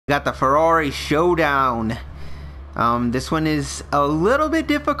Got the Ferrari Showdown. This one is a little bit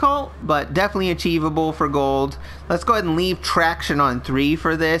difficult, but definitely achievable for gold. Let's go ahead and leave traction on 3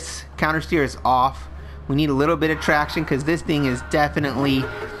 for this. Counter steer is off. We need a little bit of traction because this thing is definitely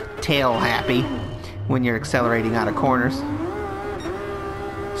tail happy when you're accelerating out of corners.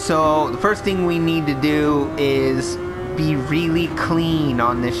 So the first thing we need to do is be really clean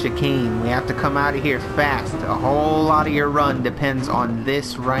on this chicane. We have to come out of here fast. A whole lot of your run depends on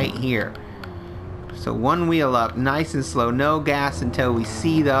this right here. So one wheel up, nice and slow, no gas until we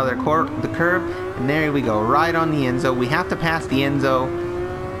see the other the curb, and there we go, right on the Enzo. We have to pass the Enzo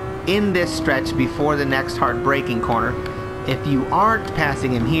in this stretch before the next hard braking corner. If you aren't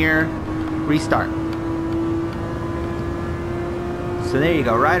passing him here, restart. So there you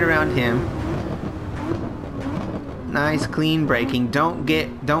go, right around him. Nice clean braking.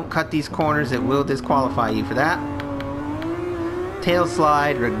 Don't cut these corners, it will disqualify you for that. Tail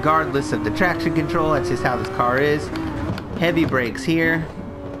slide regardless of the traction control, that's just how this car is. Heavy brakes here.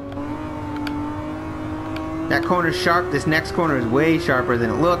 That corner's sharp, this next corner is way sharper than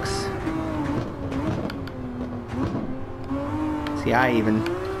it looks. See, I even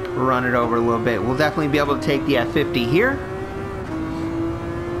run it over a little bit. We'll definitely be able to take the F50 here.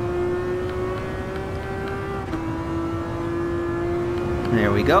 There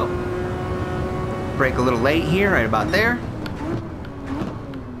we go. Brake a little late here, right about there.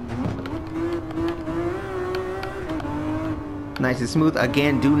 Nice and smooth.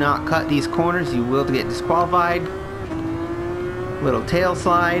 Again, do not cut these corners. You will get disqualified. Little tail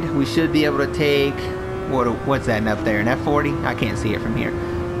slide. We should be able to take, what's that up there, an F40? I can't see it from here.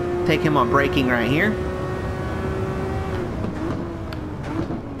 Take him on braking right here.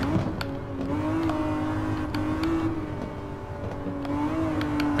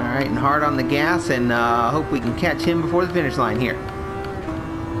 Alright, and hard on the gas, and hope we can catch him before the finish line here.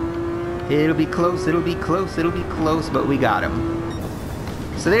 It'll be close, it'll be close, it'll be close, but we got him.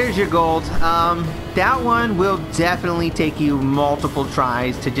 So there's your gold. That one will definitely take you multiple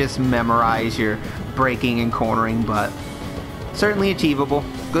tries to just memorize your braking and cornering, but certainly achievable.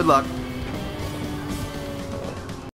 Good luck.